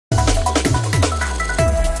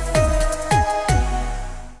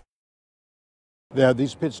Yeah,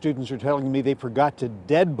 these Pitt students are telling me they forgot to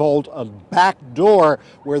deadbolt a back door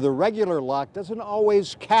where the regular lock doesn't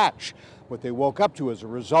always catch. What they woke up to as a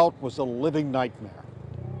result was a living nightmare.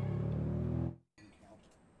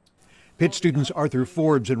 Pitt students Arthur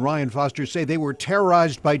Forbes and Ryan Foster say they were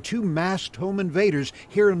terrorized by two masked home invaders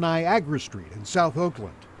here in Niagara Street in South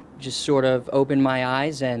Oakland. Just sort of opened my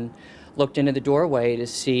eyes and looked into the doorway to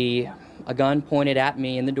see a gun pointed at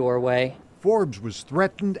me in the doorway. Forbes was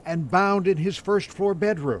threatened and bound in his first-floor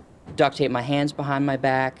bedroom. Duct taped my hands behind my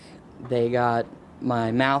back. They got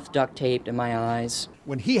my mouth duct taped and my eyes.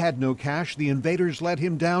 When he had no cash, the invaders led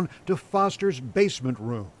him down to Foster's basement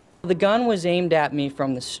room. The gun was aimed at me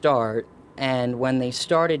from the start, and when they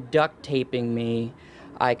started duct taping me,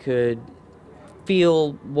 I could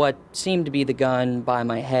feel what seemed to be the gun by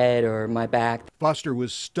my head or my back. Foster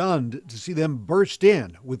was stunned to see them burst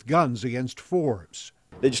in with guns against Forbes.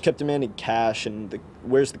 They just kept demanding cash, and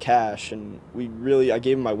where's the cash? And I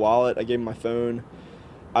gave him my wallet, I gave him my phone.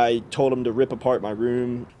 I told him to rip apart my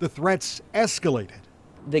room. The threats escalated.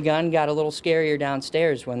 The gun got a little scarier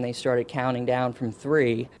downstairs when they started counting down from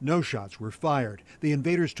 3. No shots were fired. The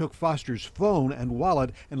invaders took Foster's phone and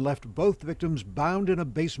wallet and left both victims bound in a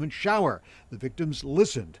basement shower. The victims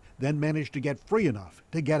listened, then managed to get free enough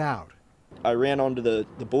to get out. I ran onto the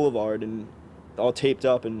boulevard and all taped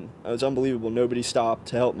up, and it was unbelievable. Nobody stopped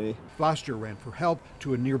to help me. Foster ran for help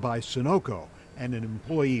to a nearby Sunoco, and an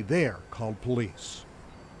employee there called police.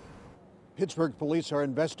 Pittsburgh police are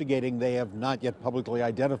investigating. They have not yet publicly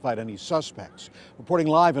identified any suspects. Reporting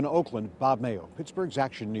live in Oakland, Bob Mayo, Pittsburgh's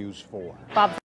Action News 4. Bob.